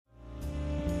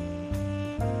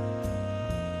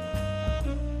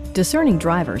Discerning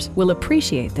drivers will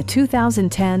appreciate the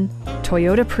 2010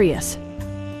 Toyota Prius.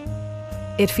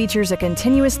 It features a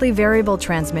continuously variable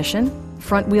transmission,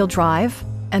 front-wheel drive,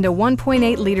 and a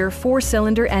 1.8-liter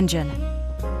four-cylinder engine.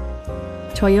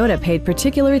 Toyota paid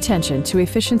particular attention to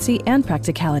efficiency and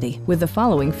practicality with the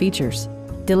following features: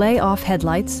 delay-off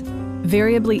headlights,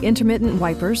 variably intermittent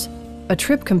wipers, a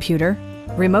trip computer,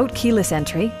 remote keyless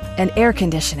entry, and air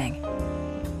conditioning.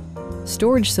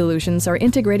 Storage solutions are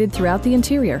integrated throughout the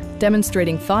interior,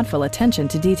 demonstrating thoughtful attention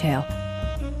to detail.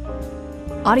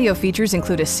 Audio features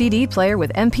include a CD player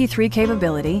with MP3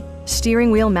 capability,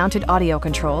 steering wheel mounted audio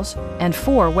controls, and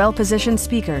 4 well-positioned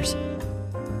speakers.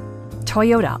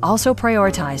 Toyota also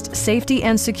prioritized safety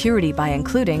and security by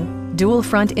including dual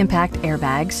front impact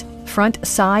airbags, front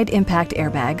side impact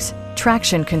airbags,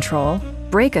 traction control,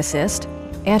 brake assist,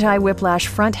 anti-whiplash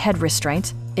front head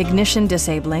restraints, ignition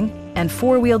disabling, and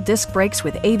 4-wheel disc brakes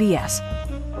with ABS.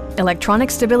 Electronic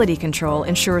stability control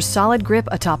ensures solid grip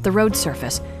atop the road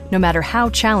surface, no matter how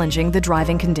challenging the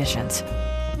driving conditions.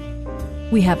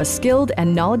 We have a skilled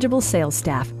and knowledgeable sales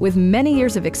staff with many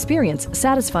years of experience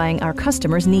satisfying our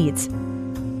customers' needs.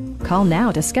 Call now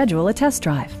to schedule a test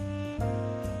drive.